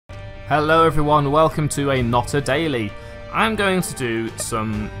Hello everyone, welcome to a Not a Daily. I'm going to do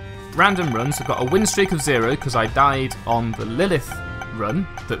some random runs. I've got a win streak of 0 because I died on the Lilith run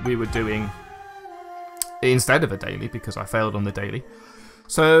that we were doing instead of a daily because I failed on the daily.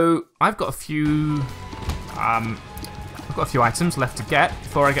 So I've got a few items left to get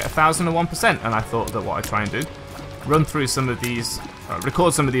before I get 1001%, and I thought that what I'd try and do, run through some of these,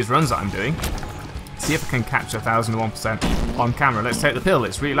 record some of these runs that I'm doing, see if I can catch 1001% on camera. Let's take the pill.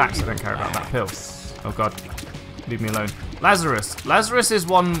 Let's relax. I don't care about that pill. Oh god, leave me alone. Lazarus. Lazarus is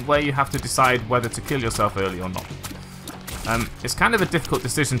one where you have to decide whether to kill yourself early or not. It's kind of a difficult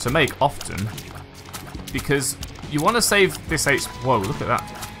decision to make often because you want to save this H. Whoa, look at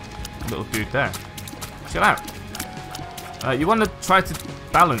that little dude there. Chill out. You want to try to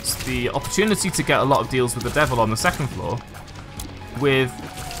balance the opportunity to get a lot of deals with the devil on the second floor with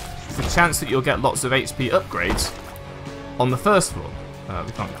the chance that you'll get lots of HP upgrades on the first floor.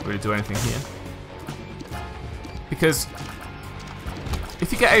 We can't really do anything here. Because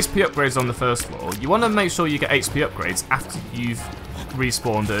if you get HP upgrades on the first floor, you want to make sure you get HP upgrades after you've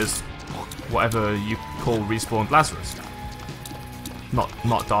respawned as whatever you call respawned Lazarus. Not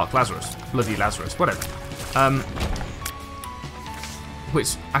Dark Lazarus. Bloody Lazarus. Whatever.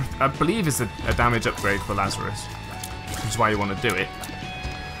 Which I believe is a damage upgrade for Lazarus, which is why you want to do it.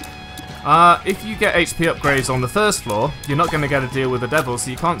 If you get HP upgrades on the first floor, you're not going to get a deal with the devil, so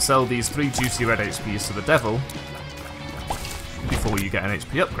you can't sell these 3 juicy red HPs to the devil before you get an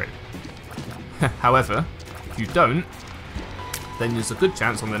HP upgrade. However, if you don't, then there's a good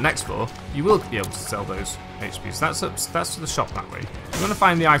chance on the next floor you will be able to sell those HPs. That's to the shop that way. You want to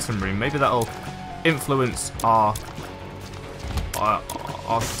find the item room. Maybe that'll influence our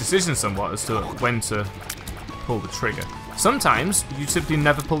decision somewhat as to when to pull the trigger. Sometimes you simply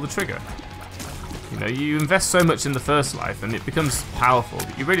never pull the trigger. You know, you invest so much in the first life and it becomes powerful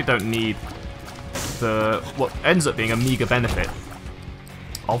that you really don't need what ends up being a meager benefit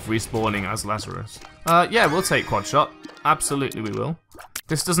of respawning as Lazarus. Yeah, we'll take quad shot. Absolutely we will.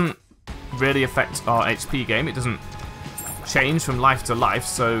 This doesn't really affect our HP game. It doesn't change from life to life,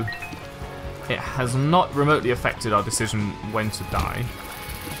 so it has not remotely affected our decision when to die.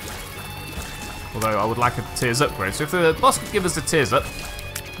 Although I would like a tears upgrade. So if the boss could give us a tears up,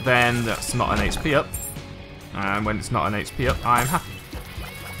 then that's not an HP up. And when it's not an HP up, I'm happy.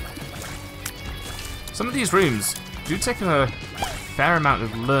 Some of these rooms do take a fair amount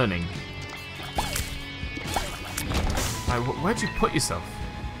of learning. Like, where'd you put yourself?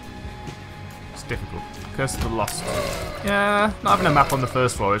 It's difficult. Curse of the Lost. Yeah, not having a map on the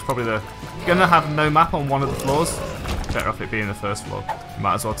first floor is probably the... You're gonna have no map on one of the floors. Better off it being the first floor. You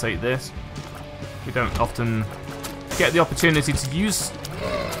might as well take this. We don't often get the opportunity to use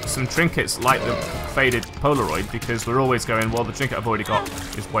some trinkets like the faded Polaroid because we're always going, well, the trinket I've already got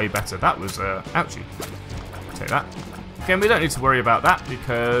is way better. That was, ouchie. Take that. Again, we don't need to worry about that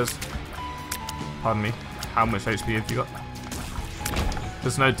because, pardon me, how much HP have you got?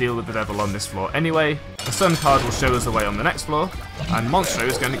 There's no deal with the devil on this floor. Anyway, the sun card will show us the way on the next floor, and Monstro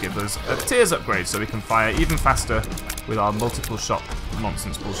is going to give us a tears upgrade so we can fire even faster with our multiple shot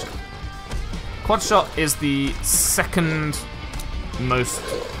nonsense bullshit. Quad shot is the second most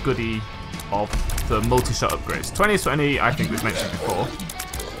goodie of the multi-shot upgrades. 2020, I think we've mentioned before,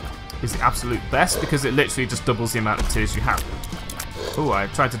 is the absolute best because it literally just doubles the amount of tears you have. Oh, I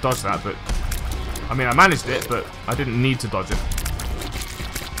tried to dodge that, but I mean, I managed it, but I didn't need to dodge it.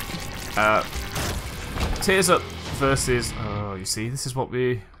 Tears up versus... Oh, you see, this is what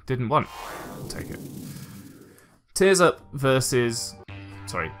we didn't want. I'll take it. Tears up versus...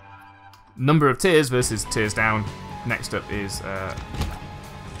 Sorry. Number of tears versus tears down. Next up is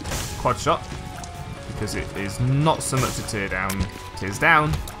quad shot, because it is not so much a tear down. Tears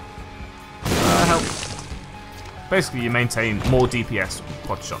down. Help. Basically, you maintain more DPS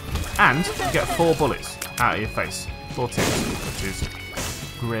quad shot, and you get 4 bullets out of your face. 4 tears, which is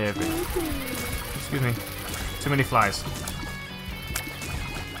gravy. Excuse me. Too many flies.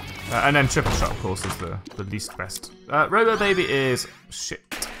 And then triple shot, of course, is the least best. Robo Baby is shit.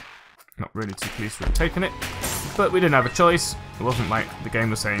 Not really too pleased with taking it, but we didn't have a choice. It wasn't like the game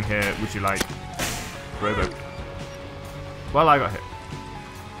was saying here, would you like Robo? Well, I got hit.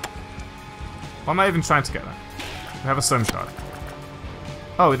 Why am I even trying to get that? We have a sun card.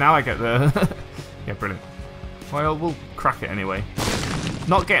 Oh, now I get the... Yeah, brilliant. Well, we'll crack it anyway.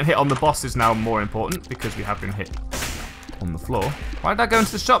 Not getting hit on the boss is now more important because we have been hit on the floor. Why did I go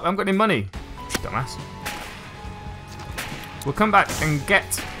into the shop? I haven't got any money. Dumbass. We'll come back and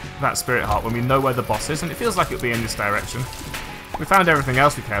get that spirit heart when we know where the boss is, and it feels like it'll be in this direction. We found everything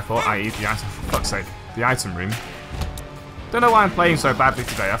else we care for, i.e. the item, for fuck's sake, the item room. Don't know why I'm playing so badly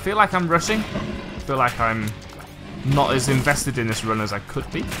today. I feel like I'm rushing. I feel like I'm not as invested in this run as I could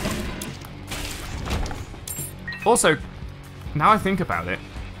be. Also, now I think about it.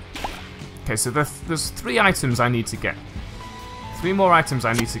 Okay, so there's 3 items I need to get. 3 more items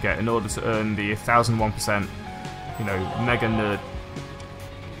I need to get in order to earn the 1001%, you know, mega nerd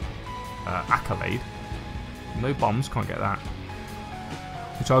accolade. No bombs, can't get that.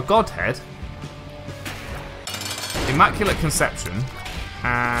 Which are Godhead, Immaculate Conception,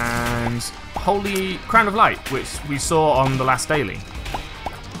 and Holy Crown of Light, which we saw on the last daily.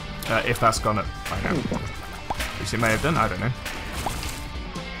 If that's gone up by now. Which it may have done, I don't know.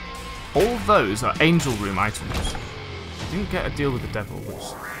 All those are Angel Room items. I didn't get a deal with the devil,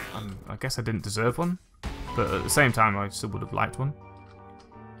 which I guess I didn't deserve one. But at the same time, I still would have liked one.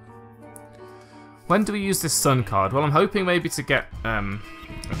 When do we use this sun card? Well, I'm hoping maybe to get I don't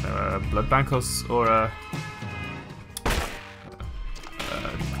know, a blood bank or a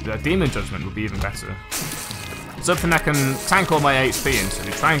demon judgment would be even better. Something I can tank all my HP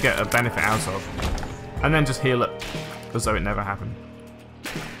into, try and get a benefit out of, and then just heal it as though it never happened.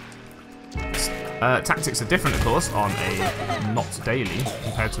 Tactics are different, of course, on a not daily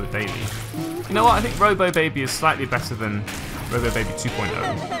compared to a daily. You know what? I think Robo Baby is slightly better than Robo Baby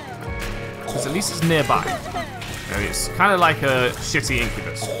 2.0. Because at least it's nearby. You know, it's kind of like a shitty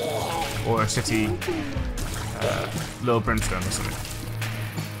Incubus. Or a shitty Little Brimstone or something.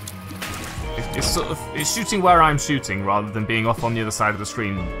 It's shooting where I'm shooting rather than being off on the other side of the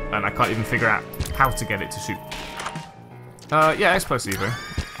screen and I can't even figure out how to get it to shoot. Yeah, Explosivo.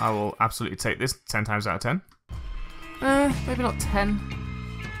 I will absolutely take this 10 times out of 10. Maybe not 10.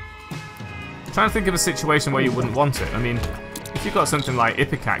 I'm trying to think of a situation where you wouldn't want it. I mean, if you've got something like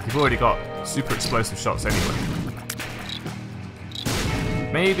Ipecac, you've already got super explosive shots anyway.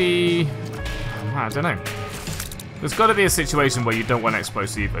 Maybe... I don't know. There's got to be a situation where you don't want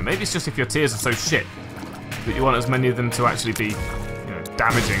Explosivo. Maybe it's just if your tiers are so shit that you want as many of them to actually be, you know,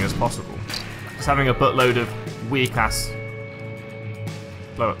 damaging as possible. Just having a buttload of weak-ass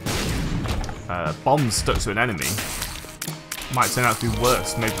bombs stuck to an enemy might turn out to be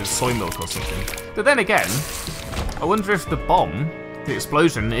worse, maybe with soy milk or something. But then again, I wonder if the bomb, the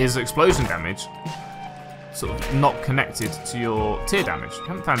explosion, is explosion damage, sort of not connected to your tier damage. We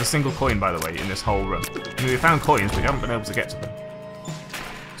haven't found a single coin, by the way, in this whole run. I mean, we found coins, but we haven't been able to get to them.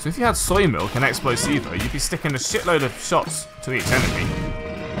 So if you had soy milk and Explosivo, you'd be sticking a shitload of shots to each enemy.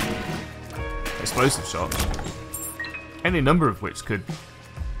 Explosive shots. Any number of which could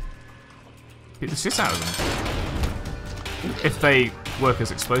beat the shit out of them. If they work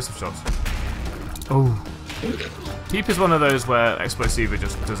as explosive shots. Oh. Peep is one of those where Explosivo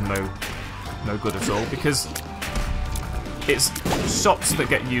just does no good at all, because it's shots that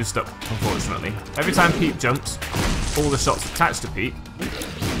get used up, unfortunately. Every time Peep jumps, all the shots attached to Peep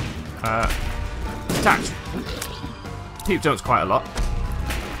attach. Peep jumps quite a lot.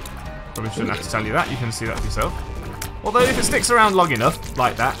 Probably shouldn't have to tell you that, you can see that for yourself. Although if it sticks around long enough,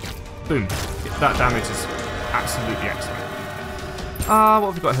 like that, boom, that damage is absolutely excellent. What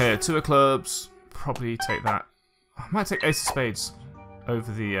have we got here? 2 of clubs, probably take that. I might take Ace of Spades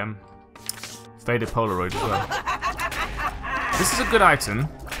over the Faded Polaroid as well. This is a good item.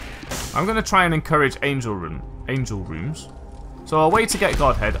 I'm going to try and encourage Angel Rooms. So our way to get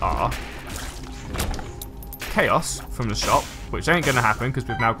Godhead are Chaos from the shop, which ain't going to happen because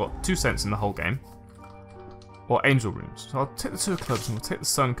we've now got 2 cents in the whole game. Or Angel Rooms. So I'll take the 2 of clubs and we'll take the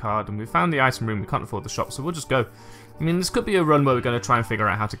Sun card, and we found the item room, we can't afford the shop, so we'll just go. I mean, this could be a run where we're going to try and figure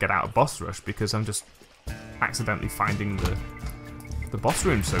out how to get out of boss rush, because I'm just accidentally finding the boss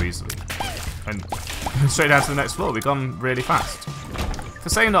room so easily. And straight down to the next floor, we've gone really fast. For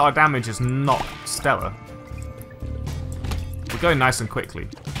saying that our damage is not stellar, we're going nice and quickly.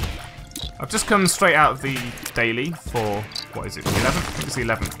 I've just come straight out of the daily for, what is it, the 11th? I think it's the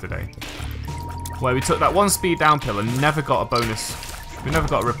 11th today. Where we took that 1 speed down pill and never got a bonus. We never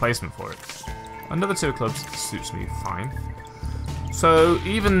got a replacement for it. Another 2 of clubs suits me fine. So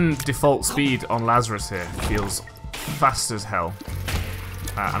even default speed on Lazarus here feels fast as hell.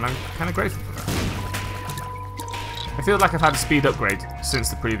 And I'm kind of grateful for that. I feel like I've had a speed upgrade since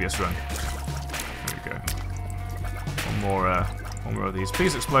the previous run. There we go. One more of these.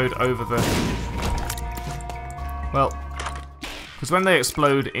 Please explode over the... Well, because when they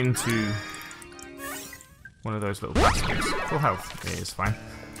explode into one of those little baskets, full health, it is fine.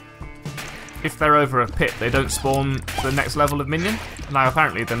 If they're over a pit, they don't spawn the next level of minion. Now,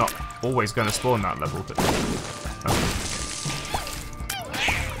 apparently, they're not always going to spawn that level, but... Okay.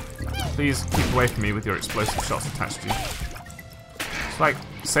 Please keep away from me with your explosive shots attached to you. It's like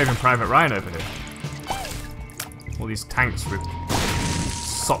Saving Private Ryan over here. All these tanks with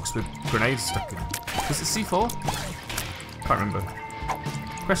socks with grenades stuck in. Is it C4? Can't remember.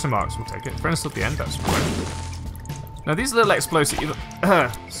 Question marks, we'll take it. Friends till the end, that's right. Now these little explosive,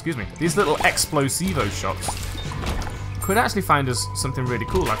 excuse me, these little explosivo shots could actually find us something really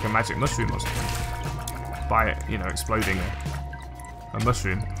cool, like a magic mushroom or something. By, you know, exploding a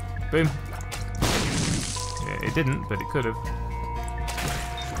mushroom. Boom. Yeah, it didn't, but it could have.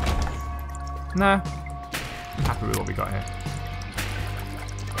 Nah. I'm happy with what we got here.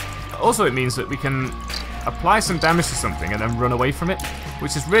 Also, it means that we can apply some damage to something and then run away from it,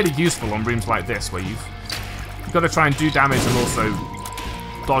 which is really useful on rooms like this, where you've got to try and do damage and also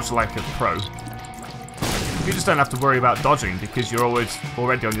dodge like a pro. You just don't have to worry about dodging because you're always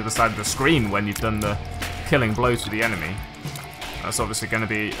already on the other side of the screen when you've done the killing blow to the enemy. That's obviously going to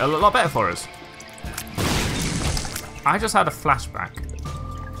be a lot better for us. I just had a flashback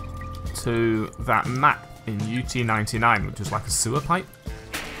to that map in UT99, which was like a sewer pipe.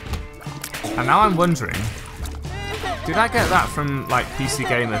 And now I'm wondering, did I get that from like PC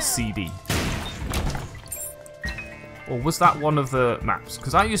Gamer CD? Or was that one of the maps?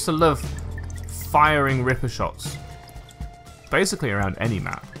 Because I used to love firing ripper shots basically around any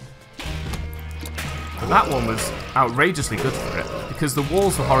map. But that one was outrageously good for it because the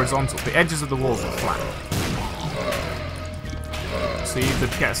walls were horizontal, the edges of the walls were flat. So you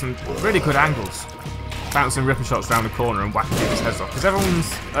could get some really good angles, bouncing ripper shots around the corner and whacking people's heads off. Because everyone's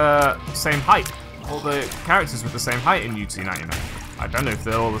same height. All the characters were the same height in UT99. I don't know if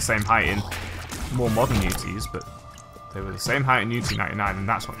they're all the same height in more modern UTs, but they were the same height in UT99, and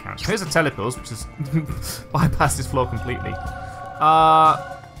that's what counts. Here's a telepills, which has bypassed this floor completely.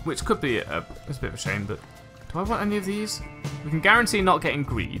 Which could be it's a bit of a shame, but do I want any of these? We can guarantee not getting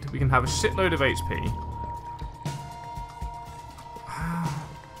greed. We can have a shitload of HP.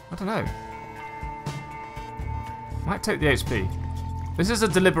 I don't know. Might take the HP. This is a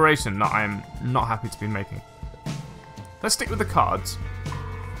deliberation that I'm not happy to be making. Let's stick with the cards.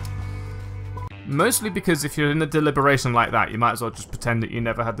 Mostly because if you're in a deliberation like that, you might as well just pretend that you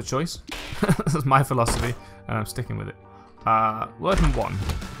never had the choice. That's my philosophy, and I'm sticking with it. Working 1.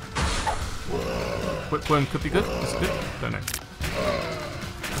 Whipworm could be good. Is it good? Don't know.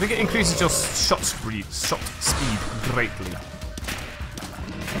 I think it increases your shot speed greatly.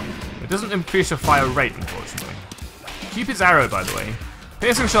 It doesn't increase your fire rate, unfortunately. Cupid's arrow, by the way.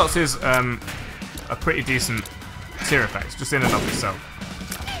 Piercing shots is a pretty decent tier effect, just in and of itself,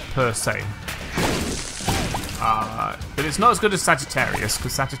 per se. But it's not as good as Sagittarius,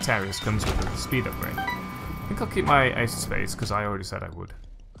 because Sagittarius comes with a speed upgrade. I think I'll keep my Ace of Spades, because I already said I would.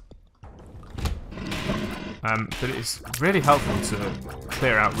 But it's really helpful to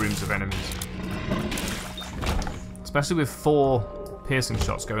clear out rooms of enemies. Especially with 4 piercing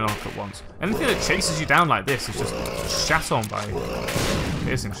shots going off at once. Anything that chases you down like this is just shat on by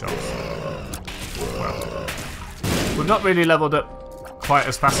piercing shots. Well, we've not really leveled up quite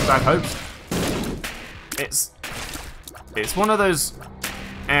as fast as I'd hoped. It's one of those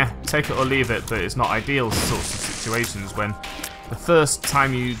take it or leave it, but it's not ideal sorts of situations when the first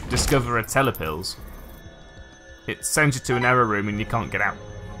time you discover a telepills, it sends you to an error room and you can't get out.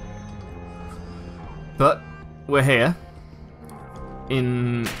 But we're here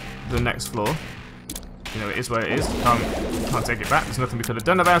in the next floor. You know, it is where it is. Can't take it back. There's nothing we could have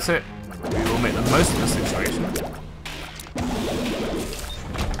done about it. We will make the most of the situation.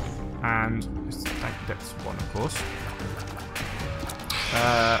 And that's 1, of course.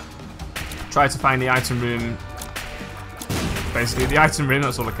 Try to find the item room. Basically, the item room.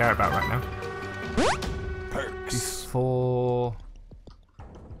 That's all I care about right now. Before.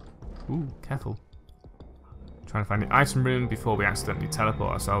 Ooh, careful. Trying to find the item room before we accidentally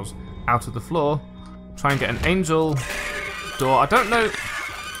teleport ourselves out of the floor. Try and get an angel door. I don't know.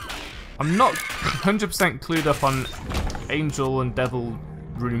 I'm not 100% clued up on angel and devil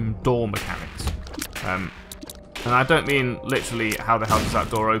room door mechanics. And I don't mean literally how the hell does that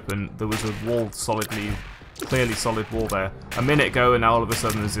door open. There was a wall clearly solid wall there a minute ago, and now all of a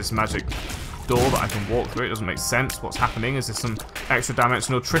sudden there's this magic door that I can walk through. It doesn't make sense. What's happening? Is this some extra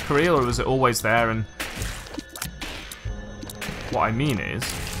dimensional trickery, or is it always there? And what I mean is,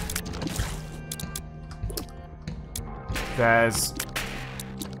 there's,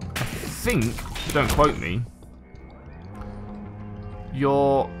 I think, don't quote me,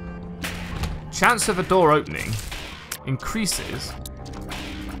 your chance of a door opening increases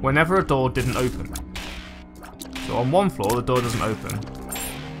whenever a door didn't open. So on one floor, the door doesn't open.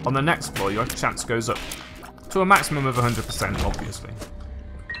 On the next floor, your chance goes up to a maximum of 100%, obviously.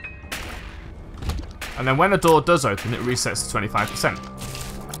 And then when a door does open, it resets to 25%.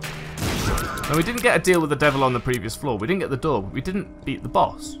 Now, we didn't get a deal with the devil on the previous floor. We didn't get the door, but we didn't beat the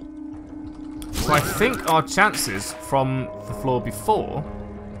boss. So I think our chances from the floor before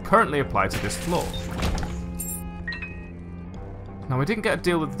currently apply to this floor. Now, we didn't get a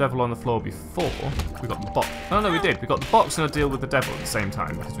deal with the devil on the floor before. We got the box. Oh, no, we did. We got the box and a deal with the devil at the same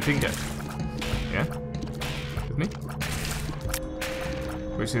time, because we didn't get... Yeah? With me?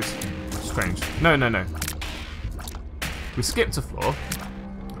 Which is strange. No, no, no. We skipped a floor.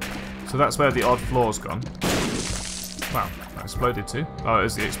 So that's where the odd floor's gone. Wow, that exploded too. Oh, it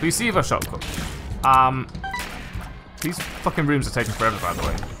was the explosiva shotgun. These fucking rooms are taking forever, by the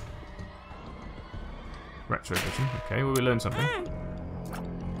way. Retro vision. Okay, well, we learned something.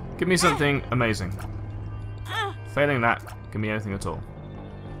 Give me something amazing. Failing that, give me anything at all.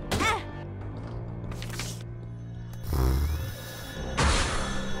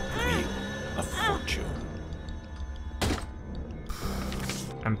 Wheel of Fortune.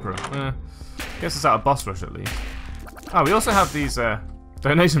 Emperor. Guess it's out of boss rush at least. Oh, we also have these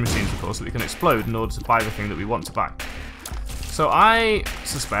donation machines, of course, that we can explode in order to buy the thing that we want to buy. So I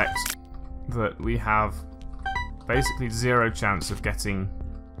suspect that we have basically zero chance of getting...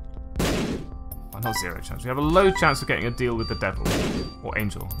 Well, not zero chance. We have a low chance of getting a deal with the devil. Or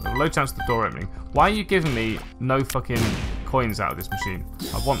angel. We have a low chance of the door opening. Why are you giving me no fucking coins out of this machine?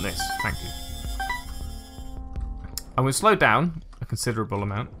 I want this. Thank you. And we've slowed down a considerable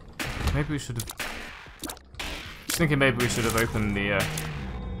amount. Maybe we should have... Just thinking maybe we should have opened the...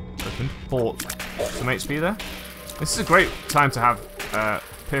 bought some HP there. This is a great time to have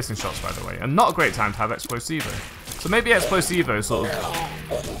piercing shots, by the way. And not a great time to have Explosivo. So maybe Explosivo sort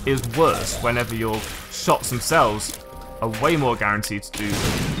of is worse whenever your shots themselves are way more guaranteed to do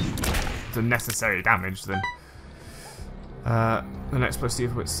the necessary damage than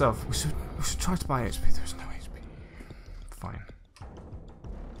Explosivo itself. We should try to buy HP. There's no HP. Fine.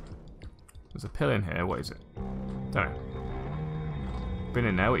 There's a pill in here. What is it? Don't know. Been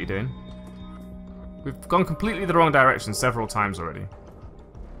in there. What are you doing? We've gone completely the wrong direction several times already.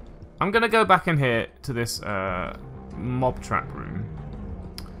 I'm going to go back in here to this mob trap room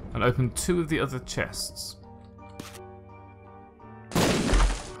and open 2 of the other chests.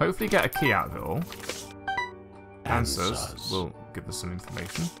 Hopefully get a key out of it all. Answers will give us some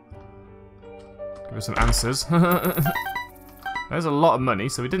information. Give us some answers. There's a lot of money,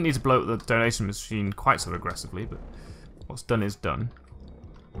 so we didn't need to blow up the donation machine quite so aggressively, but what's done is done.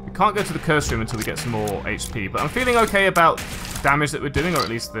 We can't go to the curse room until we get some more HP, but I'm feeling okay about the damage that we're doing, or at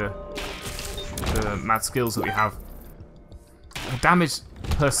least the mad skills that we have. The damage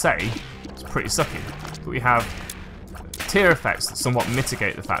per se is pretty sucky, but we have tier effects that somewhat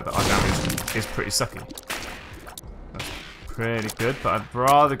mitigate the fact that our damage is pretty sucky. That's pretty good, but I'd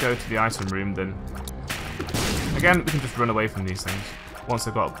rather go to the item room than... Again, we can just run away from these things. Once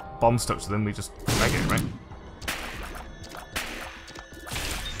they've got a bomb stuck to them, we just beg it, right?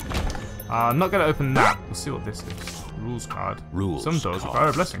 I'm not going to open that. We'll see what this is. Rules card. Rules. Some doors require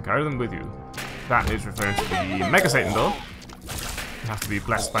a blessing. Carry them with you. That is referring to the Mega Satan door. You have to be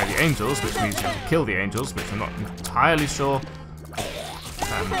blessed by the angels, which means you have to kill the angels, which I'm not entirely sure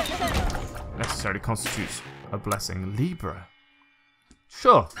necessarily constitutes a blessing. Libra.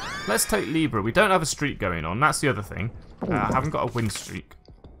 Sure. Let's take Libra. We don't have a streak going on. That's the other thing. I haven't got a win streak.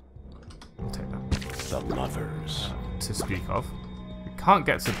 We'll take that. The Lovers. To speak of. Can't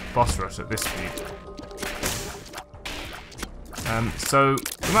get to boss rush at this speed. So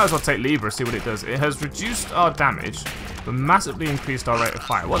we might as well take Libra, see what it does. It has reduced our damage, but massively increased our rate of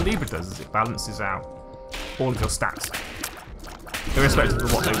fire. What Libra does is it balances out all of your stats, irrespective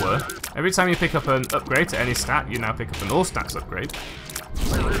of what they were. Every time you pick up an upgrade to any stat, you now pick up an all stats upgrade.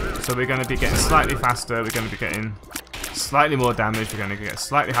 So we're going to be getting slightly faster, we're going to be getting slightly more damage, we're going to get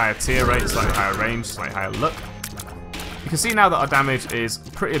slightly higher tier rate, slightly higher range, slightly higher luck. You can see now that our damage is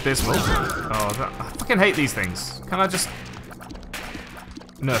pretty abysmal. Oh, I fucking hate these things. Can I just...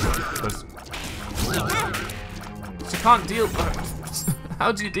 nerf it? Because you can't deal...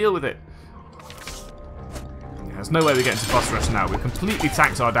 How do you deal with it? Yeah, there's no way we get into boss rush now. We've completely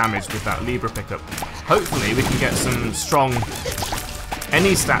tanked our damage with that Libra pickup. Hopefully we can get some strong...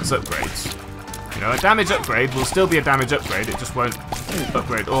 any stats upgrades. You know, a damage upgrade will still be a damage upgrade. It just won't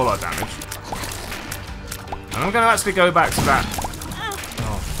upgrade all our damage. And I'm going to actually go back to that...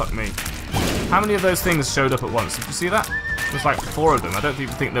 Oh, fuck me. How many of those things showed up at once? Did you see that? There's like 4 of them. I don't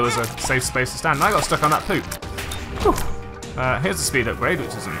even think there was a safe space to stand. And I got stuck on that poop. Here's the speed upgrade,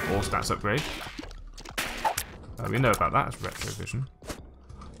 which is an all-stats upgrade. We know about that. It's retro vision.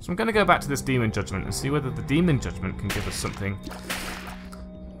 So I'm going to go back to this Demon Judgment and see whether the Demon Judgment can give us something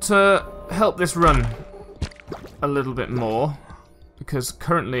to help this run a little bit more. Because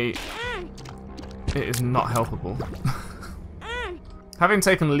currently... it is not helpable. Having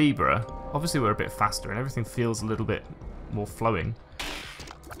taken Libra, obviously we're a bit faster and everything feels a little bit more flowing.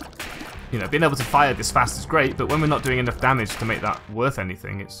 You know, being able to fire this fast is great, but when we're not doing enough damage to make that worth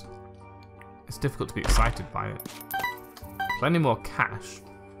anything, it's difficult to be excited by it. Plenty more cash.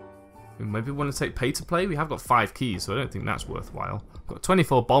 Maybe we want to take pay to play. We have got 5 keys, so I don't think that's worthwhile. I've got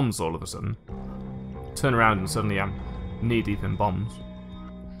 24 bombs all of a sudden. Turn around and suddenly I'm knee deep in bombs.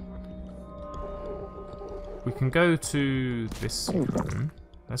 We can go to this room.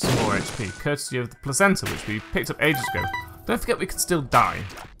 There's some more HP, courtesy of the placenta, which we picked up ages ago. Don't forget we can still die.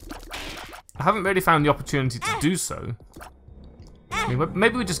 I haven't really found the opportunity to do so. I mean,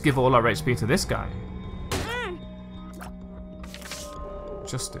 maybe we just give all our HP to this guy.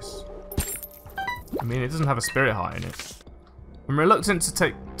 Justice. I mean, it doesn't have a spirit heart in it. I'm reluctant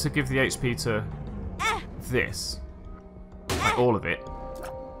to give the HP to this, like all of it,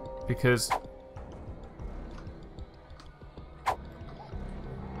 because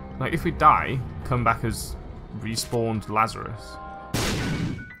like if we die, come back as respawned Lazarus,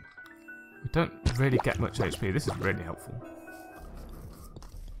 we don't really get much HP. This is really helpful.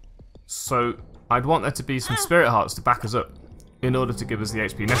 So I'd want there to be some spirit hearts to back us up in order to give us the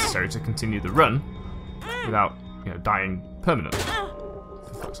HP necessary to continue the run without, you know, dying permanently.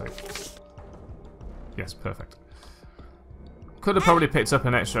 For fuck's sake. Yes, perfect. Could have probably picked up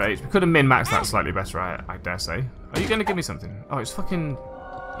an extra HP. Could have min-maxed that slightly better, I dare say. Are you going to give me something? Oh, it's fucking...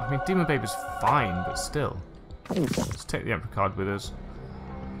 I mean, Demon Baby's fine, but still. Let's take the Emperor card with us.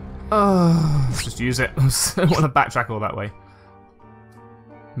 Let's just use it. I don't want to backtrack all that way.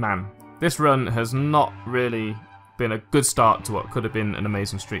 Man, this run has not really been a good start to what could have been an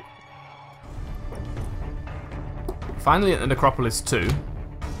amazing streak. Finally at the Necropolis 2.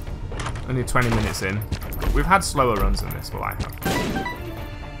 Only 20 minutes in. We've had slower runs than this, well I have.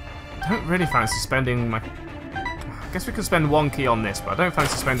 I don't really fancy spending my... I guess we could spend 1 key on this, but I don't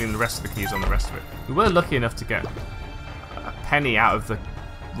fancy spending the rest of the keys on the rest of it. We were lucky enough to get a penny out of the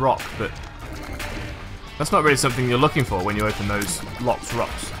rock, but that's not really something you're looking for when you open those locked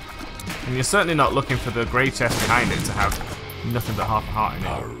rocks. And you're certainly not looking for the grey chest behind it to have nothing but half a heart in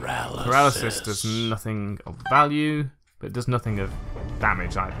it. Paralysis does nothing of value, but it does nothing of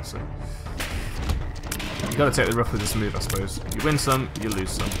damage either, so... You've got to take the rough with the smooth, I suppose. You win some, you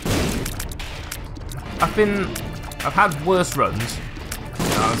lose some. I've had worse runs. You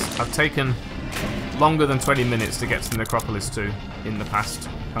know, I've taken longer than 20 minutes to get to the Necropolis 2 in the past.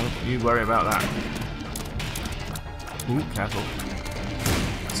 Don't you worry about that. Ooh, careful.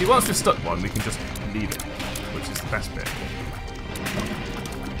 See, once we've stuck one, we can just leave it, which is the best bit.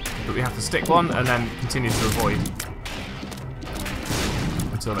 But we have to stick one and then continue to avoid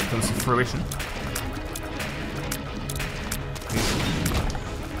until it comes to fruition.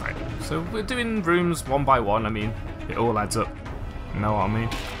 Right, so we're doing rooms one by one. I mean, it all adds up. You know what I mean?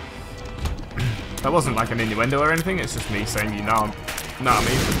 That wasn't like an innuendo or anything, it's just me saying you know what I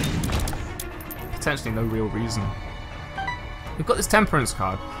mean? Potentially no real reason. We've got this Temperance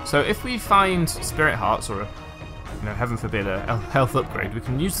card, so if we find Spirit Hearts or, you know, heaven forbid, a health upgrade, we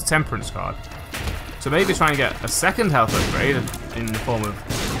can use the Temperance card to maybe try and get a second health upgrade in the form of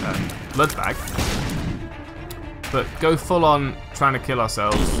Blood Bag, but go full on trying to kill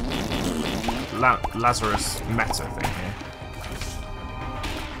ourselves Lazarus meta thing here.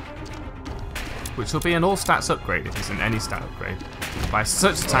 Which will be an all stats upgrade if it's an any stat upgrade. By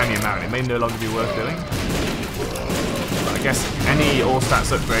such a tiny amount, it may no longer be worth doing. But I guess any all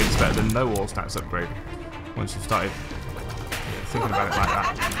stats upgrade is better than no all stats upgrade once you've started thinking about it like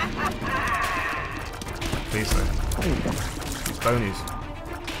that. Please though. These bonies.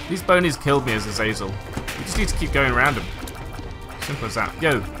 These bonies killed me as Azazel. We just need to keep going around them. Simple as that.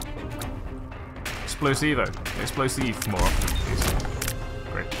 Yo! Explosivo. Explosive more often, please.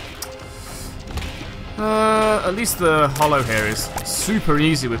 Great. At least the hollow here is super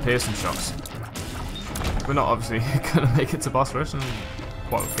easy with piercing shots. We're not obviously going to make it to boss rush, and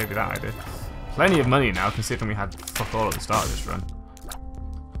what gave you that idea? Plenty of money now, considering we had fuck all at the start of this run.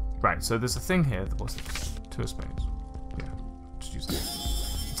 Right, so there's a thing here. What's this? 2 of spades. Yeah, just use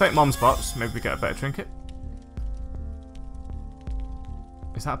that. Take Mom's box. Maybe we get a better trinket.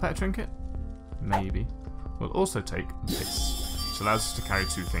 Is that a better trinket? Maybe. We'll also take this, which allows us to carry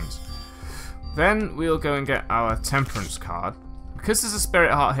 2 things. Then we'll go and get our Temperance card. Because there's a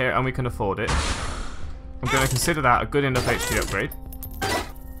Spirit Heart here and we can afford it, I'm going to consider that a good enough HP upgrade.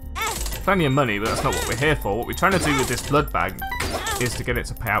 Plenty of money, but that's not what we're here for. What we're trying to do with this Blood Bag is to get it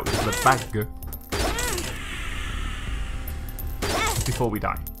to pay out with Blood Bag before we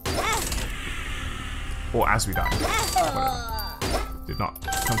die. Or as we die. Whatever. Did not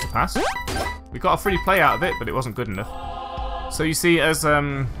come to pass. We got a free play out of it, but it wasn't good enough. So you see, as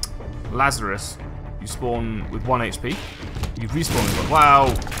Lazarus, you spawn with 1 HP. You respawn with 1.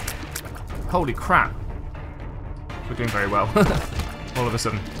 Wow! Holy crap! We're doing very well. All of a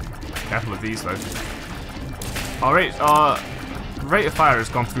sudden. Careful of these, though. Our rate of fire has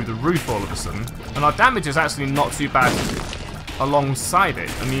gone through the roof all of a sudden, and our damage is actually not too bad alongside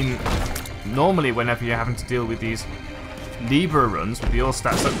it. I mean, normally whenever you're having to deal with these Libra runs with the all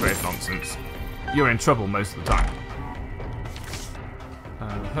stats upgrade nonsense, you're in trouble most of the time.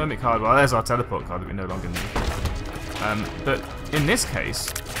 Hermit card, well, there's our teleport card that we no longer need. But in this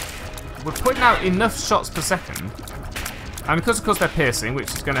case, we're putting out enough shots per second, and because of course they're piercing, which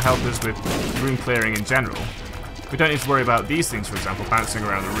is going to help us with room clearing in general, we don't need to worry about these things, for example, bouncing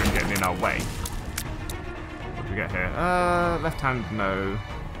around the room getting in our way. What do we get here? Left hand, no.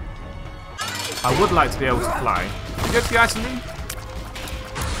 I would like to be able to fly. Did we go to the item room?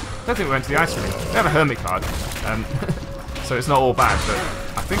 I don't think we went to the item room. We have a hermit card, so it's not all bad, but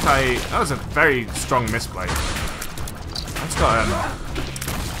I think that was a very strong misplay. I just got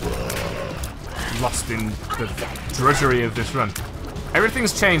lost in the drudgery of this run.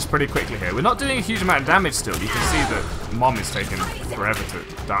 Everything's changed pretty quickly here. We're not doing a huge amount of damage still. You can see that Mom is taking forever to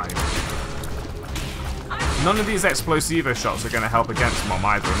die. None of these Explosivo shots are going to help against Mom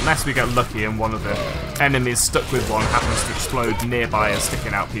either, unless we get lucky and one of the enemies stuck with one happens to explode nearby a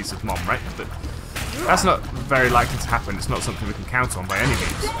sticking out piece of Mom, right? But that's not very likely to happen. It's not something we can count on by any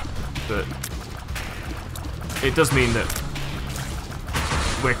means. But it does mean that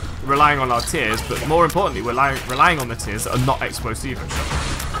we're relying on our tiers, but more importantly, we're relying on the tiers that are not Explosivo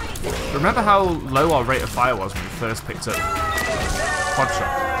shots. Remember how low our rate of fire was when we first picked up Quad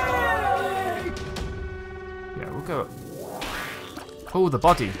Shot? Yeah, we'll go. Oh, the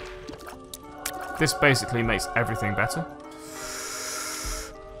body. This basically makes everything better.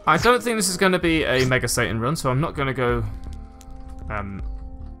 I don't think this is going to be a Mega Satan run, so I'm not going to go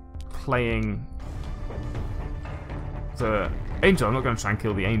playing the Angel. I'm not going to try and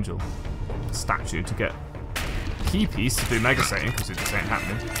kill the Angel statue to get key piece to do Mega Satan, because it just ain't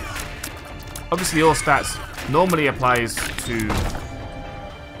happening. Obviously, all stats normally applies to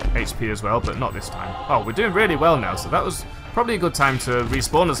HP as well, but not this time. Oh, we're doing really well now, so that was probably a good time to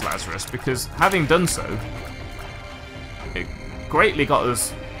respawn as Lazarus, because having done so, it greatly got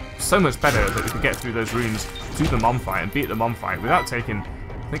us so much better that we could get through those rooms to the Mom fight and beat the Mom fight without taking,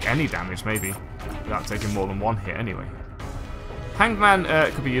 I think, any damage, maybe, without taking more than 1 hit anyway. Hanged Man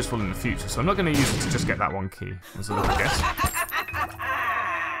could be useful in the future, so I'm not going to use it to just get that 1 key. There's a little guess.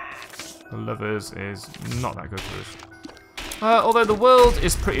 The Lovers is not that good for us. Although the world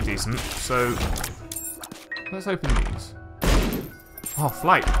is pretty decent, so let's open these. Oh,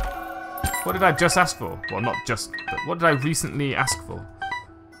 flight. What did I just ask for? Well, not just, but what did I recently ask for?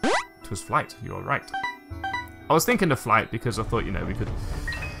 It was flight, you're right. I was thinking of flight because I thought, you know, we could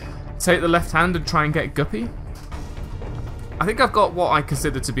take the left hand and try and get Guppy. I think I've got what I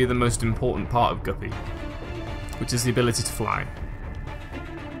consider to be the most important part of Guppy, which is the ability to fly.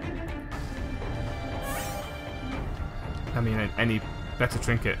 I mean, any better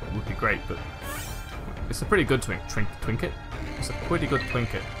trinket would be great, but it's a pretty good trinket. It's a pretty good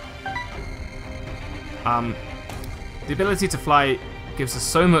trinket. The ability to fly gives us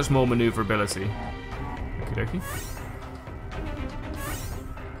so much more maneuverability. Okie dokie.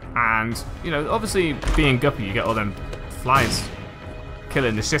 And, you know, obviously being Guppy, you get all them flies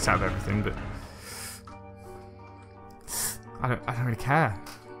killing the shit out of everything, but I don't really care.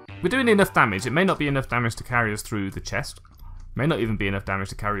 We're doing enough damage. It may not be enough damage to carry us through the chest. It may not even be enough damage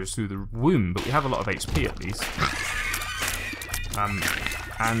to carry us through the womb, but we have a lot of HP at least.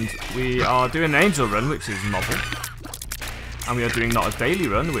 And we are doing an Angel run, which is novel. And we are doing not a daily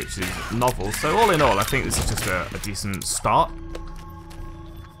run, which is novel. So all in all, I think this is just a decent start.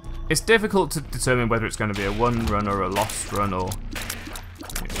 It's difficult to determine whether it's going to be a 1 run or a lost run, or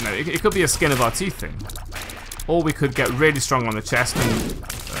you know, it could be a skin of our teeth thing. Or we could get really strong on the chest and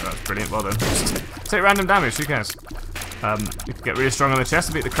that's brilliant, well done. Take random damage, who cares? We could get really strong on the chest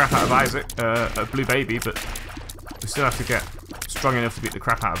and beat the crap out of Isaac, Blue Baby, but we still have to get strong enough to beat the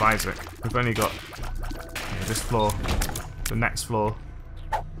crap out of Isaac. We've only got this floor, the next floor.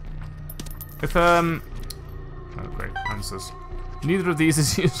 If oh great, answers. Neither of these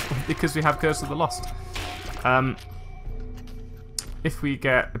is useful because we have Curse of the Lost. If we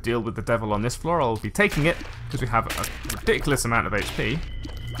get a deal with the devil on this floor, I'll be taking it because we have a ridiculous amount of HP.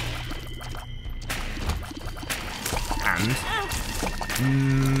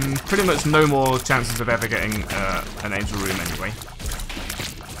 And pretty much no more chances of ever getting an Angel Room anyway.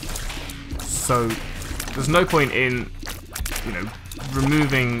 So there's no point in, you know,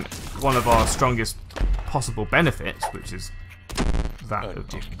 removing one of our strongest possible benefits, which is that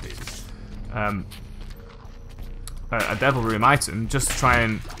a devil room item, just to try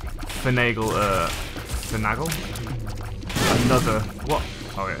and finagle another what?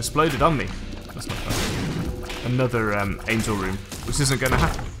 Oh, it exploded on me. That's not fun. Another angel room, which isn't going to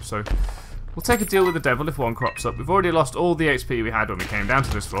happen. So we'll take a deal with the devil if one crops up. We've already lost all the HP we had when we came down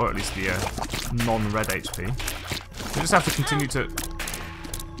to this floor, at least the non-red HP. We just have to continue to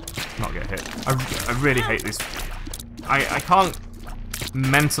not get hit. I really hate this. I can't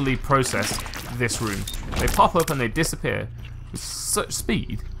mentally process this room. They pop up and they disappear with such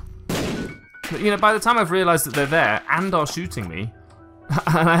speed. But, you know, by the time I've realised that they're there and are shooting me,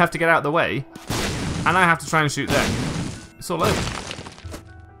 and I have to get out of the way, and I have to try and shoot them, it's all over.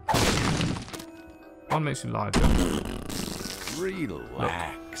 One makes you larger.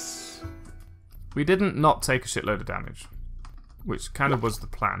 Relax. Look. We didn't not take a shitload of damage, which kind of was the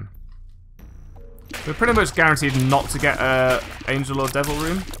plan. We're pretty much guaranteed not to get a angel or devil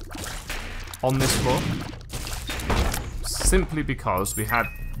room on this floor, simply because we had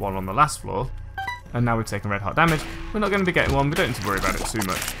one on the last floor, and now we've taken red heart damage. We're not going to be getting one. We don't need to worry about it too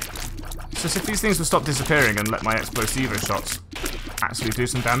much. It's just if these things would stop disappearing and let my explosivo shots actually do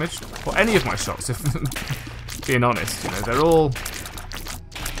some damage, or any of my shots, if being honest, you know, they're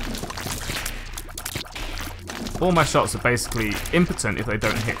all my shots are basically impotent if they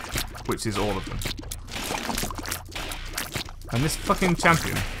don't hit, which is all of them. And this fucking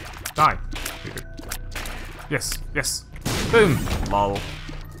champion, die. Yes, yes. Boom. Lol.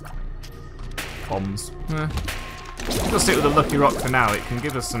 Bombs. We'll stick with the lucky rock for now. It can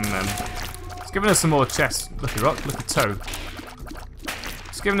give us some. It's giving us some more chests. Lucky rock, lucky toe.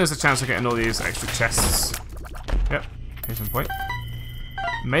 It's giving us a chance of getting all these extra chests. Yep. Case in point.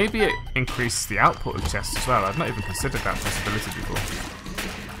 Maybe it increases the output of chests as well. I've not even considered that possibility before.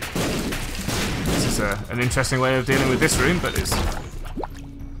 This is an interesting way of dealing with this room, but it's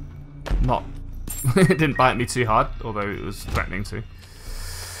not. It didn't bite me too hard, although it was threatening to.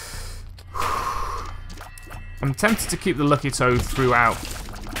 I'm tempted to keep the lucky toe throughout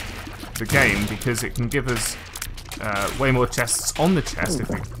the game because it can give us way more chests on the chest if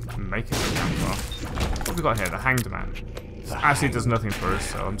we can make it that far. What have we got here? The Hanged Man. This actually does nothing for us,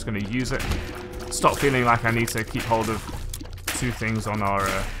 so I'm just going to use it. Stop feeling like I need to keep hold of two things on our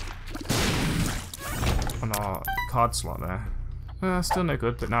card slot there. Still no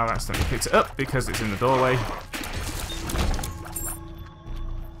good, but now I've accidentally picked it up because it's in the doorway.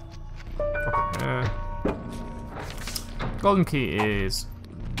 Pop it here. Golden key is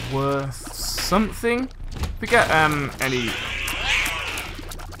worth something. If we get any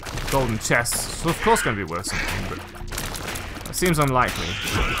golden chests, it's of course going to be worth something, but that seems unlikely.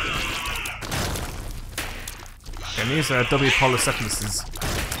 And these W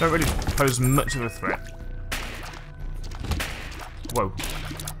polycephaluses don't really pose much of a threat. Whoa.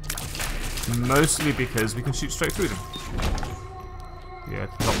 Mostly because we can shoot straight through them. Yeah,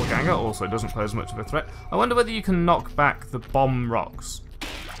 doppelganger also doesn't pose much of a threat. I wonder whether you can knock back the bomb rocks.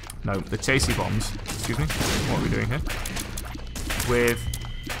 No, the chasey bombs. Excuse me. What are we doing here? With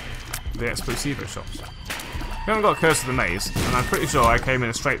the explosivo shots. We haven't got Curse of the Maze, and I'm pretty sure I came in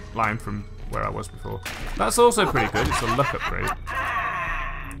a straight line from where I was before. That's also pretty good. It's a luck upgrade.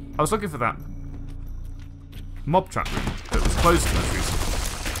 I was looking for that mob trap room that was closed to us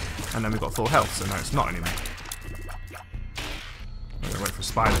recently. And then we got full health, so now it's not anymore. I'm gonna wait for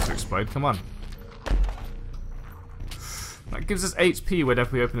spiders to explode. Come on. That gives us HP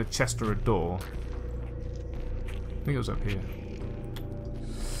whenever we open a chest or a door. I think it was up here.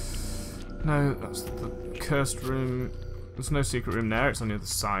 No, that's the cursed room. There's no secret room there. It's on the other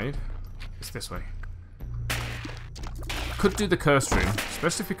side. It's this way. Could do the cursed room,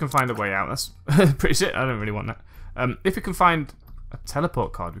 especially if we can find a way out. That's pretty shit. I don't really want that. If we can find a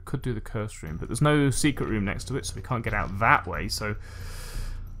teleport card, we could do the cursed room, but there's no secret room next to it, so we can't get out that way. So,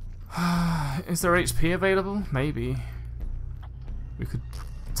 is there HP available? Maybe. We could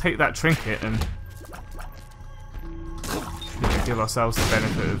take that trinket and give ourselves the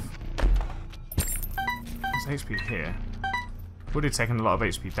benefit of. There's HP here. Would have taken a lot of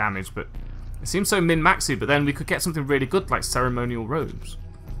HP damage, but it seems so min-maxy. But then we could get something really good like ceremonial robes.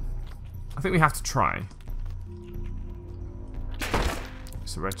 I think we have to try.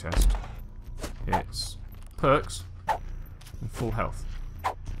 It's a red chest. It's perks and full health.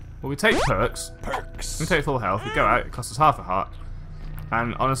 Well, we take perks. We take full health. We go out. It costs us half a heart.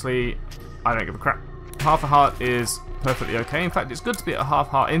 And honestly, I don't give a crap. Half a heart is perfectly okay. In fact, it's good to be at a half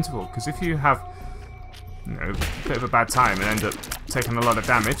heart interval, because if you have, you know, a bit of a bad time and end up taking a lot of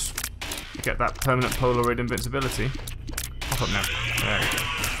damage, you get that permanent Polaroid invincibility. Pop up now. There we go.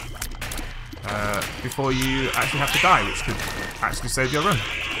 before you actually have to die, which could actually save your run.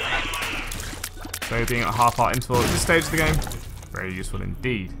 So being at a half heart interval at this stage of the game, very useful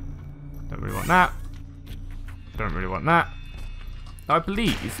indeed. Don't really want that. Don't really want that. I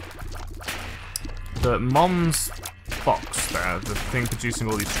believe that Mom's box there, the thing producing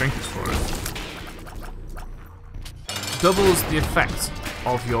all these trinkets for us, doubles the effect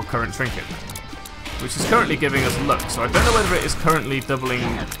of your current trinket, which is currently giving us luck. So I don't know whether it is currently doubling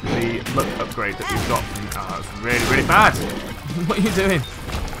the luck upgrade that we've got. Oh, that's really, really bad. What are you doing? We've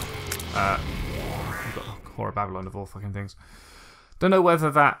got Whore of Babylon of all fucking things. Don't know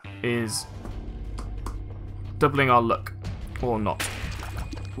whether that is doubling our luck or not.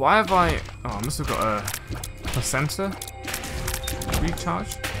 Why have I... Oh, I must have got a placenta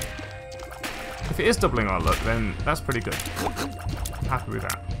recharge. If it is doubling our luck, then that's pretty good. I'm happy with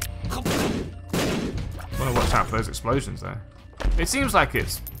that. I want to watch out for those explosions there. It seems like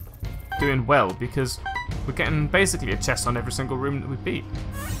it's doing well because we're getting basically a chest on every single room that we beat.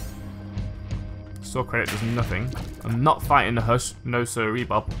 Store credit does nothing. I'm not fighting the Hush, no sir,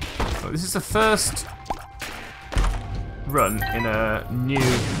 Rebob. But this is the first run in a new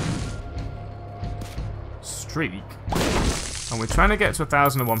streak, and we're trying to get to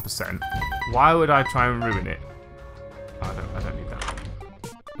 1001%. Why would I try and ruin it? I don't need that.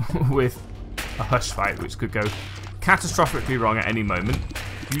 With a Hush fight, which could go catastrophically wrong at any moment.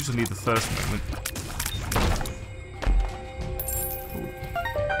 Usually the first moment.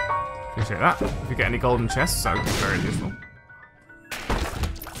 Appreciate that. If you get any golden chests, that would be very useful.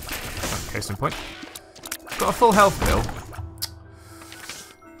 Case in point. Got a full health pill.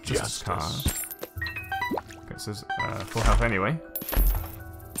 Justice card. Gets us full health anyway.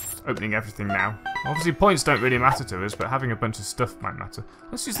 Just opening everything now. Obviously points don't really matter to us, but having a bunch of stuff might matter.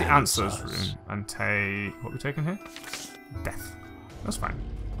 Let's use the answers room and take... What are we taking here? Death. That's fine.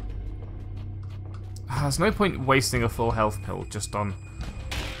 There's no point wasting a full health pill just on...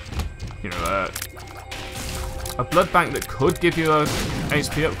 You know, a blood bank that could give you a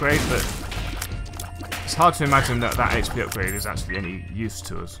HP upgrade, but it's hard to imagine that that HP upgrade is actually any use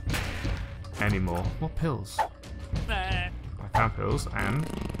to us anymore. What pills? I found pills and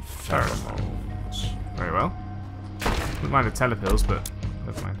pheromones. Very well. Wouldn't mind the telepills, but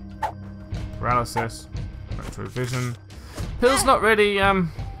never mind. Paralysis, retrovision. Pills not really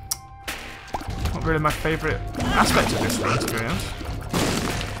my favourite aspect of this run, to be honest.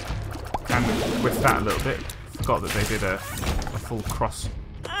 And with that a little bit, forgot that they did a full cross.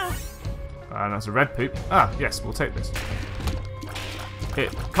 And that's a red poop. Ah, yes, we'll take this.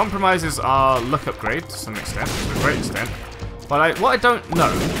 It compromises our luck upgrade to some extent, to a great extent. But what I don't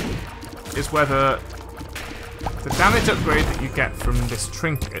know is whether the damage upgrade that you get from this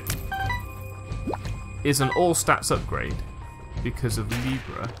trinket is an all stats upgrade because of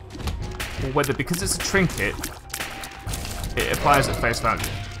Libra, or whether because it's a trinket, it applies at face value.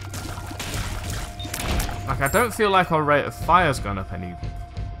 Like, I don't feel like our rate of fire's gone up any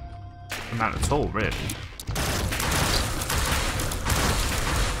amount at all, really.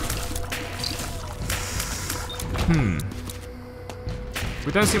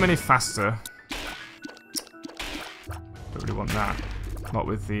 We don't seem any faster. Don't really want that. Not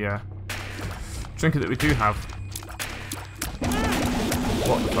with the trinket that we do have.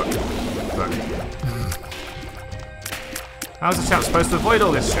 What the fuck? How's the chap supposed to avoid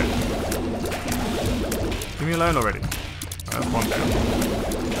all this shit? Leave me alone already. That's one down.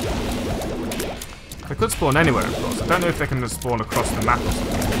 They could spawn anywhere, of course. I don't know if they can just spawn across the map or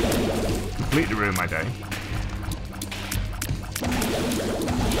something. Completely ruin my day.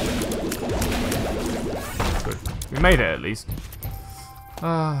 Good. We made it at least.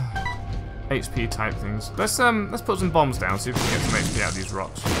 HP type things. Let's put some bombs down, see if we can get some HP out of these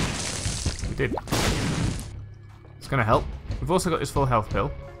rocks. We did. It's gonna help. We've also got this full health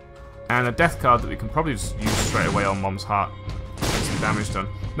pill. And a death card that we can probably just use straight away on Mom's heart. Get some damage done.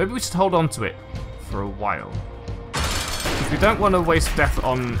 Maybe we should hold on to it for a while. Because we don't want to waste death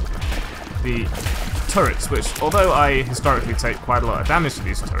on the turrets, which, although I historically take quite a lot of damage to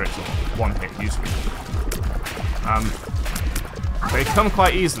these turrets, or one hit usually, they come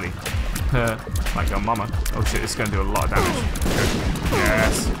quite easily. Like your mama. Oh shit, it's going to do a lot of damage. Good.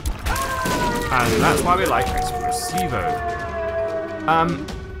 Yes. And that's why we like Explosivo.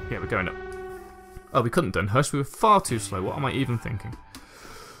 Yeah, we're going up. Oh, we couldn't done Hush. We were far too slow. What am I even thinking?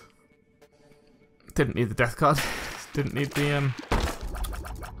 Didn't need the death card. Didn't need the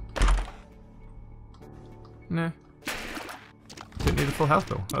No. Didn't need the full health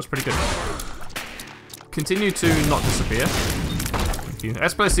pill. That was pretty good. Continue to not disappear. Thank you.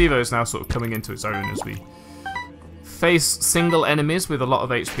 Explosivo is now sort of coming into its own as we face single enemies with a lot of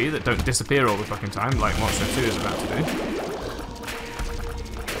HP that don't disappear all the fucking time, like Monster 2 is about to do.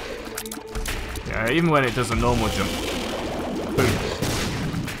 Yeah, even when it does a normal jump. Boom.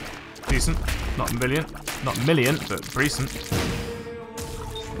 Decent. Not million, but decent.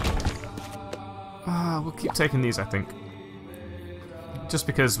 We'll keep taking these, I think. Just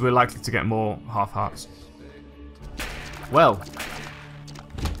because we're likely to get more half-hearts. Well,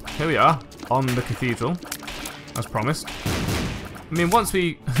 here we are, on the cathedral, as promised. I mean, once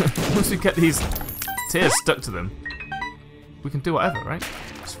we once we get these tears stuck to them, we can do whatever, right?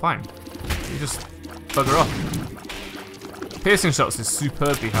 It's fine. You just bugger off. Piercing shots is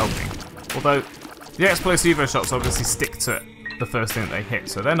superbly helping. Although, the explosivo shots obviously stick to the first thing that they hit,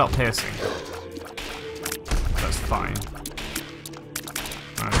 so they're not piercing. That's fine.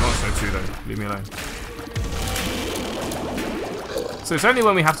 Alright, Monster 2 though, leave me alone. So it's only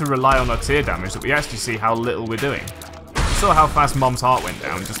when we have to rely on our tear damage that we actually see how little we're doing. We saw how fast Mom's heart went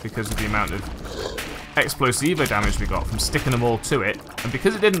down just because of the amount of explosivo damage we got from sticking them all to it, and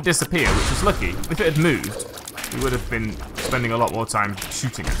because it didn't disappear, which was lucky. If it had moved, we would have been spending a lot more time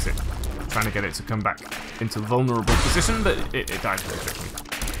shooting at it, trying to get it to come back into vulnerable position, but it died very quickly.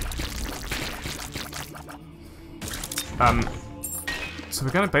 So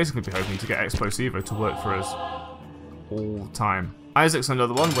we're going to basically be hoping to get explosivo to work for us all the time. Isaac's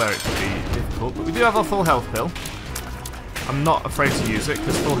another one where it could be difficult, but we do have our full health pill. I'm not afraid to use it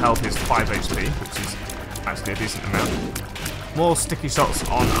because full health is 5 HP, which is actually a decent amount. More sticky shots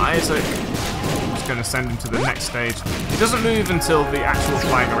on Isaac. Just going to send him to the next stage. He doesn't move until the actual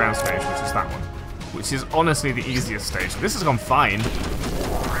flying around stage, which is that one, which is honestly the easiest stage. This has gone fine.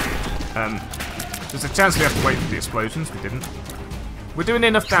 There's a chance we have to wait for the explosions. We didn't. We're doing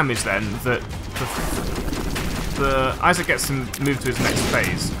enough damage then that the Isaac gets to move to his next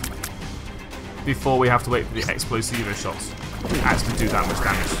phase before we have to wait for the explosivo shots to actually do that much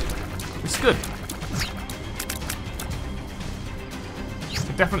damage. Which is good.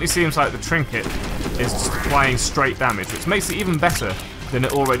 It definitely seems like the trinket is just applying straight damage, which makes it even better than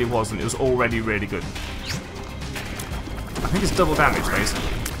it already was, and it was already really good. I think it's double damage, basically.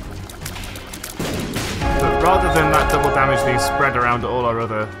 But rather than that double damage being spread around all our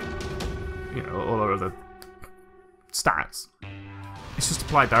other, all our other stats, it's just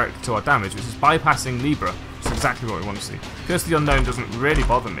applied directly to our damage, which is bypassing Libra, which is exactly what we want to see. Curse of the Unknown doesn't really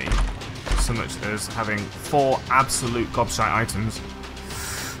bother me so much as having 4 absolute gobshite items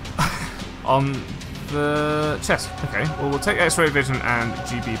on the chest. Okay, well we'll take X-Ray Vision and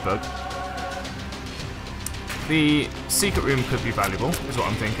GB Bug. The secret room could be valuable, is what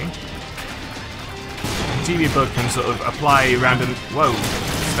I'm thinking. GB Bug can sort of apply random,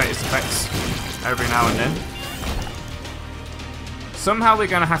 status effects every now and then. Somehow we're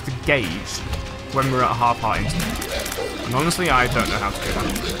going to have to gauge when we're at half heart instant. And honestly, I don't know how to do that.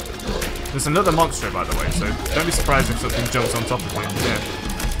 There's another monster, by the way, so don't be surprised if something jumps on top of you. Yeah.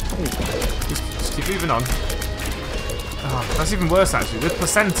 Just keep moving on. Oh, that's even worse, actually. With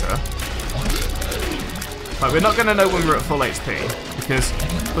Placenta, we're not going to know when we're at full HP, because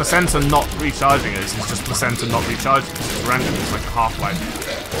Placenta not recharging us is just Placenta not recharging us. It's random. It's like a half-life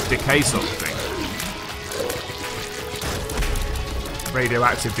decay sort of thing.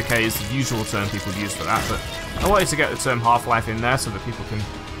 Radioactive decay is the usual term people use for that, but I wanted to get the term half-life in there so that people can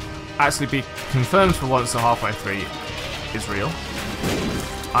actually be confirmed for once that Half-Life 3 is real.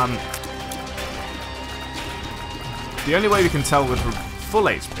 The only way we can tell with full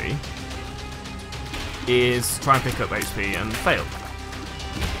HP is try and pick up HP and fail.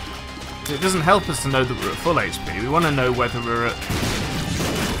 It doesn't help us to know that we're at full HP. We want to know whether we're at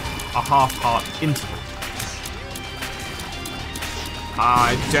a half-heart interval.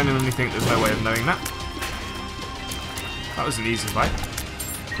 I genuinely think there's no way of knowing that. That was an easy fight.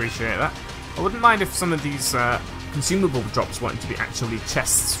 Appreciate that. I wouldn't mind if some of these consumable drops wanted to be actually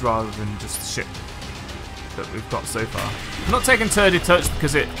chests rather than just shit that we've got so far. I'm not taking Turdy Touch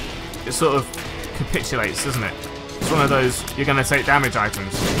because it sort of capitulates, doesn't it? It's one of those, you're going to take damage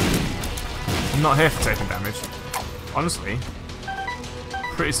items. I'm not here for taking damage. Honestly,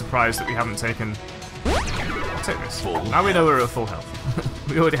 pretty surprised that we haven't taken... I'll take this. Now we know we're at full health.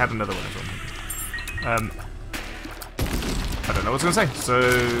 We already had another one as well. I don't know what I was going to say, so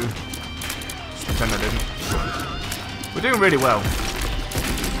just pretend I didn't. We're doing really well.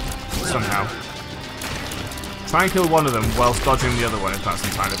 Somehow. Try and kill one of them whilst dodging the other one if that's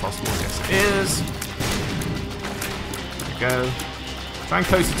entirely possible. Yes, it is. There we go. Try and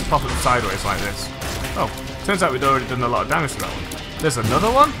coast it to pop it sideways like this. Oh, turns out we'd already done a lot of damage to that one. There's another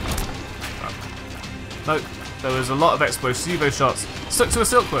one? Oh. No, there was a lot of explosivo shots stuck to a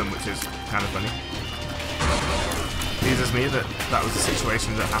silkworm, which is kind of funny. pleases me that that was a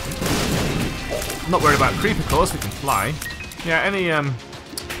situation that happened. I'm not worried about creep, of course, we can fly. Yeah,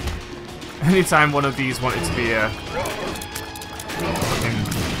 anytime one of these wanted to be a fucking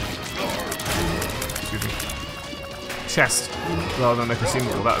chest rather than a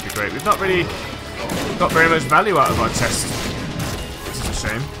consumable, that would be great. We've not really got very much value out of our chest, which is a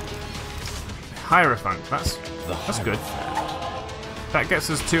shame. Hierophant, that's good. That gets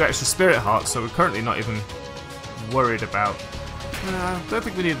us 2 extra spirit hearts, so we're currently not even worried about. I don't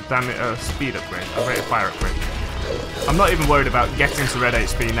think we need a speed upgrade, a rate of fire upgrade. I'm not even worried about getting to red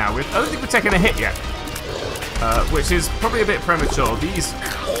HP now. I don't think we're taking a hit yet, which is probably a bit premature. These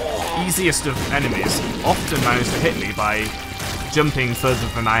easiest of enemies often manage to hit me by jumping further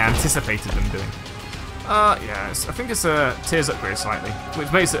than I anticipated them doing. Yeah, I think it's a tears upgrade slightly,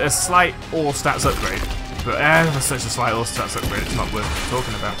 which makes it a slight all stats upgrade. But for such a slight all stats upgrade, it's not worth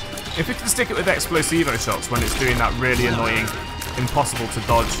talking about. If we can stick it with Explosivo shots when it's doing that really annoying, impossible to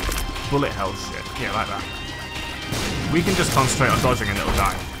dodge bullet hell shit, yeah, like that. We can just concentrate on dodging and it'll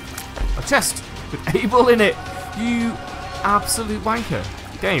die. A chest with Able in it, you absolute wanker.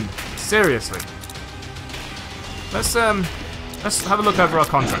 Game, seriously. Let's have a look over our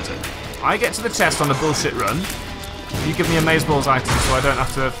contract here. I get to the chest on a bullshit run. You give me a Mazeballs item so I don't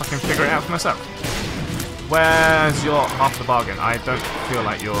have to fucking figure it out for myself. Where's your half the bargain? I don't feel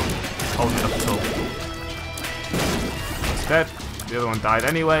like you're holding it up at all. It's dead. The other one died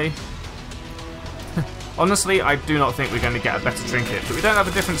anyway. Honestly, I do not think we're going to get a better trinket, but we don't have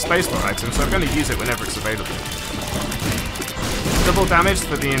a different spacebar item, so I'm going to use it whenever it's available. Double damage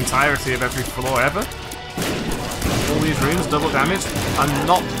for the entirety of every floor ever. All these rooms, double damage, are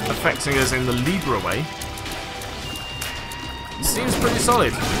not affecting us in the Libra way. It seems pretty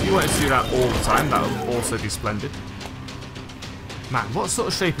solid. If you wanted to do that all the time, that would also be splendid. Man, what sort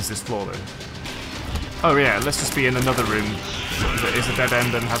of shape is this floor though? Oh yeah, let's just be in another room that is a dead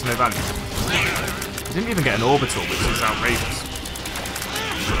end and has no value. I didn't even get an orbital, which is outrageous.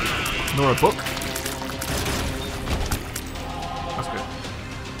 Nor a book. That's good.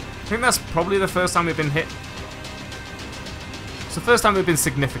 I think that's probably the first time we've been hit. It's the first time we've been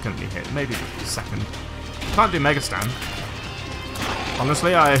significantly hit, maybe the second. Can't do Mega Stand.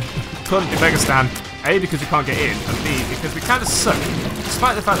 Honestly, I couldn't do Mega Stand, A, because we can't get in, and B, because we kind of suck.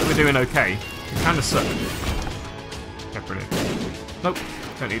 Despite the fact that we're doing okay, we kind of suck. Okay, brilliant. Nope,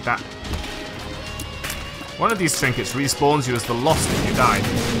 don't need that. One of these trinkets respawns you as the Lost if you die.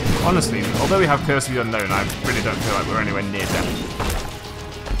 Honestly, although we have Curse of the Unknown, I really don't feel like we're anywhere near death.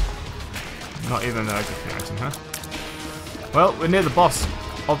 Not even an urgent item, huh? Well, we're near the boss,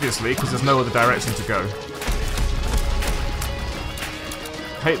 obviously, because there's no other direction to go.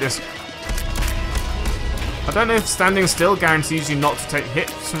 Hate this. I don't know if standing still guarantees you not to take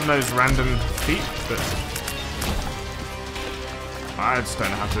hits from those random feet, but I just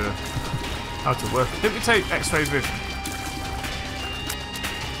don't know how to work. Did we take X-rays with?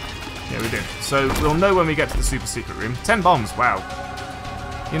 Yeah, we did. So we'll know when we get to the super secret room. 10 bombs, wow.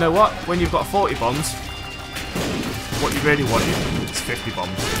 You know what? When you've got 40 bombs, what you really want is 50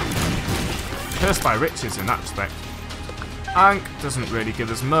 bombs. Cursed by riches in that respect. Ankh doesn't really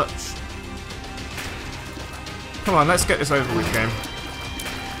give us much. Come on, let's get this over with, game.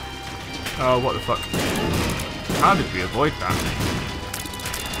 Oh, what the fuck? How did we avoid that?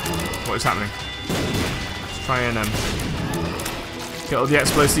 What is happening? Let's try and get all the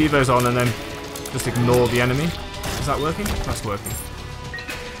explosivos on and then just ignore the enemy. Is that working? That's working.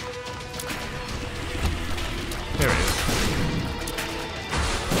 Here it is.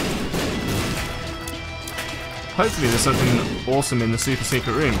 Hopefully there's something awesome in the super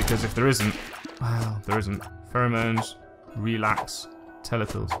secret room, because if there isn't, well, there isn't. Pheromones, relax,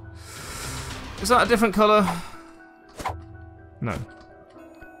 telepills. Is that a different colour? No.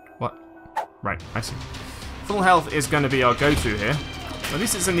 What? Right, I see. Full health is going to be our go-to here. At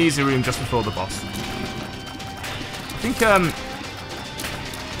least it's an easy room just before the boss. I think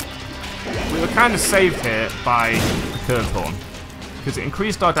we were kind of saved here by the curved horn, because it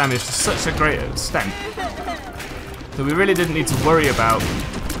increased our damage to such a great extent that we really didn't need to worry about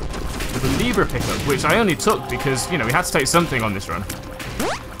the Libra pickup, which I only took because, you know, we had to take something on this run.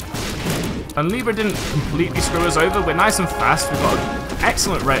 And Libra didn't completely screw us over. We're nice and fast. We've got an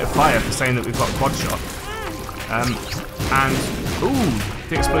excellent rate of fire for saying that we've got quad shot. And, ooh,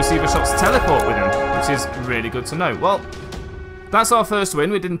 the explosive shots teleport with him, which is really good to know. Well, that's our first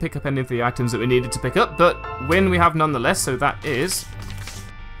win. We didn't pick up any of the items that we needed to pick up, but win we have nonetheless, so that is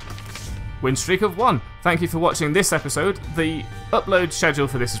win streak of 1. Thank you for watching this episode. The upload schedule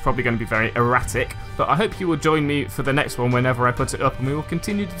for this is probably going to be very erratic, but I hope you will join me for the next one whenever I put it up, and we will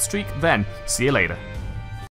continue the streak then. See you later.